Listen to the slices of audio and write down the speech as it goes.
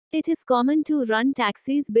It is common to run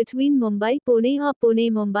taxis between Mumbai-Pune or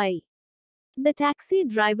Pune-Mumbai. The taxi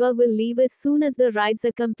driver will leave as soon as the rides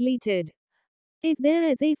are completed. If there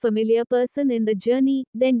is a familiar person in the journey,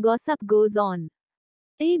 then gossip goes on.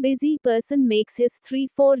 A busy person makes his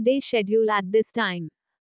 3-4 day schedule at this time.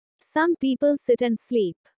 Some people sit and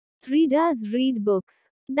sleep. Readers read books.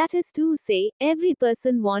 That is to say, every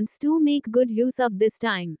person wants to make good use of this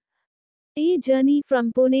time. A journey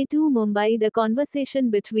from Pune to Mumbai. The conversation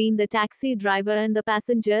between the taxi driver and the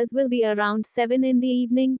passengers will be around 7 in the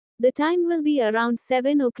evening. The time will be around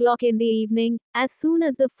 7 o'clock in the evening. As soon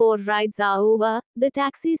as the 4 rides are over, the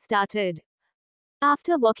taxi started.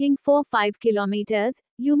 After walking 4-5 kilometers,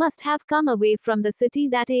 you must have come away from the city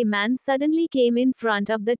that a man suddenly came in front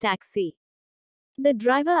of the taxi. The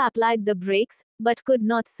driver applied the brakes, but could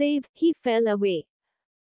not save, he fell away.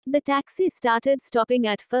 The taxi started stopping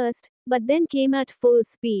at first, but then came at full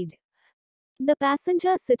speed. The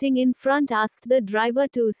passenger sitting in front asked the driver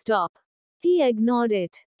to stop. He ignored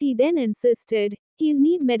it. He then insisted, "He'll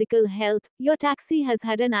need medical help, your taxi has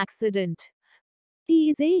had an accident." He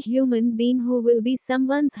is a human being who will be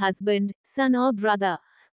someone's husband, son or brother.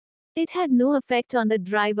 It had no effect on the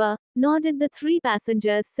driver, nor did the 3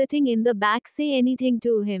 passengers sitting in the back say anything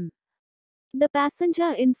to him. The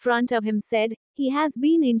passenger in front of him said, "He has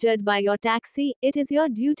been injured by your taxi, it is your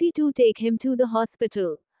duty to take him to the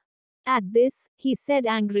hospital." At this, he said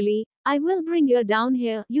angrily, "I will bring you down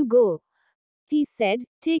here, you go." He said,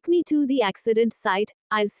 "Take me to the accident site,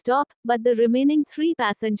 I'll stop," but the remaining 3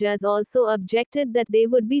 passengers also objected that they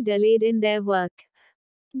would be delayed in their work.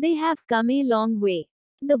 They have come a long way.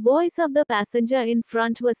 The voice of the passenger in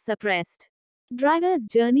front was suppressed. Driver's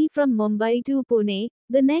journey from Mumbai to Pune.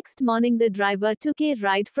 The next morning the driver took a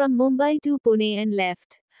ride from Mumbai to Pune and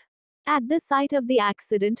left. At the site of the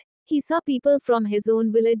accident, he saw people from his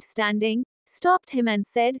own village standing, stopped him and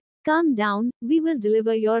said, "Calm down, we will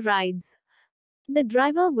deliver your rides." The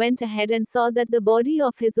driver went ahead and saw that the body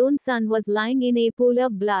of his own son was lying in a pool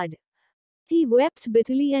of blood. He wept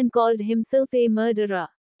bitterly and called himself a murderer.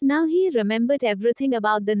 Now he remembered everything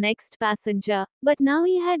about the next passenger, but now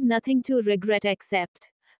he had nothing to regret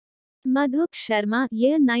except Madhup Sharma,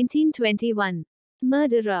 year 1921.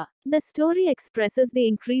 Murderer. The story expresses the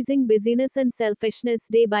increasing busyness and selfishness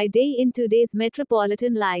day by day in today's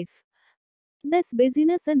metropolitan life. This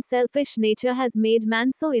busyness and selfish nature has made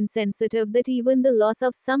man so insensitive that even the loss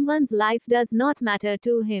of someone's life does not matter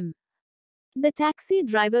to him. The taxi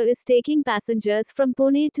driver is taking passengers from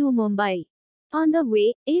Pune to Mumbai. On the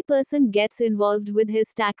way, a person gets involved with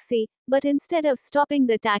his taxi, but instead of stopping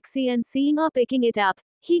the taxi and seeing or picking it up,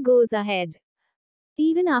 he goes ahead.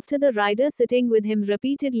 Even after the rider sitting with him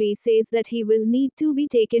repeatedly says that he will need to be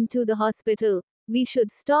taken to the hospital, "We should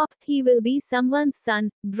stop, he will be someone's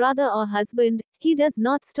son, brother or husband," he does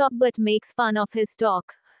not stop but makes fun of his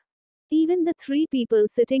talk. Even the 3 people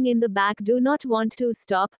sitting in the back do not want to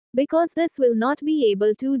stop, because this will not be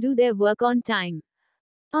able to do their work on time.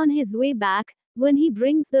 On his way back, when he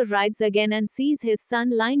brings the rides again and sees his son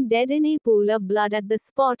lying dead in a pool of blood at the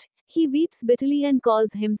spot, he weeps bitterly and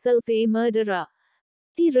calls himself a murderer.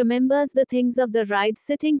 He remembers the things of the ride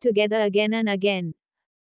sitting together again and again.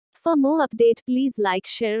 For more update, please like,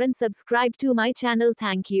 share and subscribe to my channel.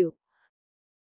 Thank you.